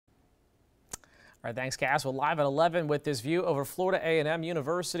All right, thanks, Cass. Well, live at 11 with this view over Florida A&M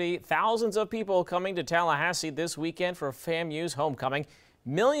University. Thousands of people coming to Tallahassee this weekend for FAMU's homecoming.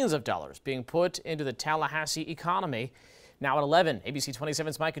 Millions of dollars being put into the Tallahassee economy. Now at 11, ABC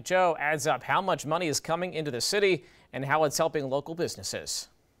 27's Micah Cho adds up how much money is coming into the city and how it's helping local businesses.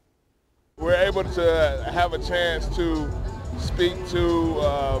 We're able to have a chance to speak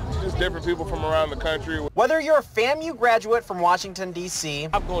to just different people from around the country. Whether you're a FAMU graduate from Washington, D.C.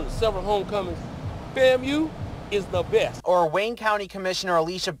 I've gone to several homecomings. FAMU is the best. Or Wayne County Commissioner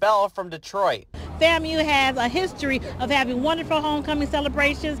Alicia Bell from Detroit. FAMU has a history of having wonderful homecoming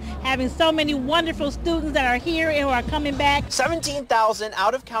celebrations, having so many wonderful students that are here and who are coming back. 17,000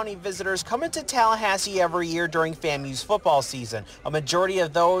 out-of-county visitors come into Tallahassee every year during FAMU's football season, a majority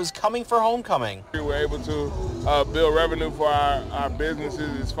of those coming for homecoming. We're able to build revenue for our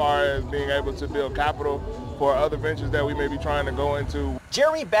businesses as far as being able to build capital for other ventures that we may be trying to go into.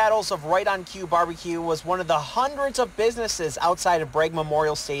 Jeremy Battles of Right on Cue Barbecue was one of the hundreds of businesses outside of Bragg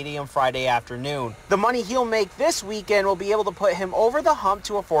Memorial Stadium Friday afternoon. The money he'll make this weekend will be able to put him over the hump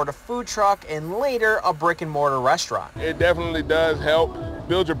to afford a food truck and later a brick and mortar restaurant. It definitely does help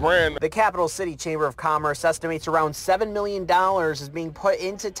build your brand. The Capital City Chamber of Commerce estimates around $7 million is being put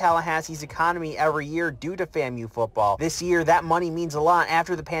into Tallahassee's economy every year due to FAMU football. This year, that money means a lot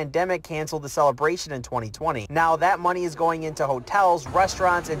after the pandemic canceled the celebration in 2020. Now that money is going into hotels,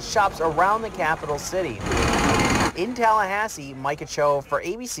 restaurants, and shops around the capital city. In Tallahassee, Micah Cho for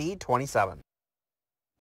ABC 27.